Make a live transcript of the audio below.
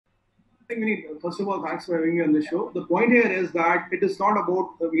First of all, thanks for having me on the show. The point here is that it is not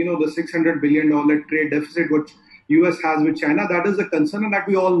about the $600 billion trade deficit which US has with China. That is a concern, and that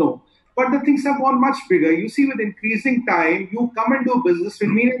we all know. But the things have gone much bigger. You see, with increasing time, you come and do business with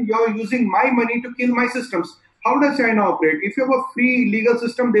me, and you're using my money to kill my systems. How does China operate? If you have a free legal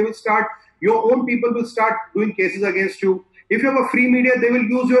system, they will start. Your own people will start doing cases against you. If you have a free media, they will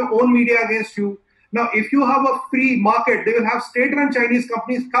use your own media against you. Now, if you have a free market, they will have state-run Chinese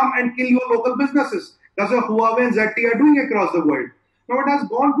companies come and kill your local businesses. That's what Huawei and ZTE are doing across the world. Now, it has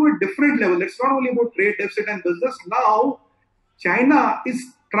gone to a different level. It's not only about trade deficit and business. Now, China is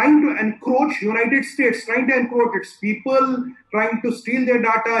trying to encroach United States, trying to encroach its people, trying to steal their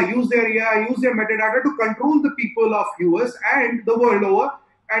data, use their AI, use their metadata to control the people of US and the world over.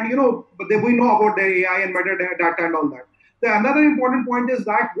 And, we know about their AI and metadata and all that. The another important point is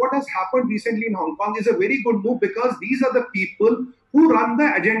that what has happened recently in Hong Kong is a very good move because these are the people who run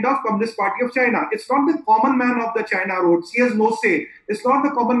the agenda of Communist Party of China. It's not the common man of the China roads. He has no say. It's not the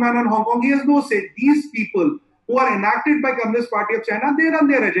common man in Hong Kong. He has no say. These people who are enacted by Communist Party of China, they run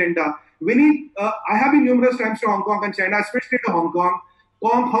their agenda. I have been numerous times to Hong Kong and China, especially to Hong Kong.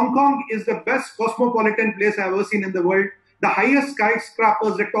 Hong Kong is the best cosmopolitan place I've ever seen in the world. The highest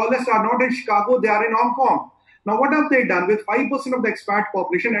skyscrapers, the tallest are not in Chicago, they are in Hong Kong. Now, what have they done? With 5% of the expat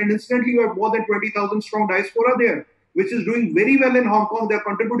population, and instantly you have more than 20,000 strong diaspora there, which is doing very well in Hong Kong. They're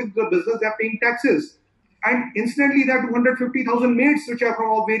contributing to the business, they're paying taxes. And instantly there are 250,000 maids which are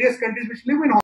from all various countries which live in Hong Kong.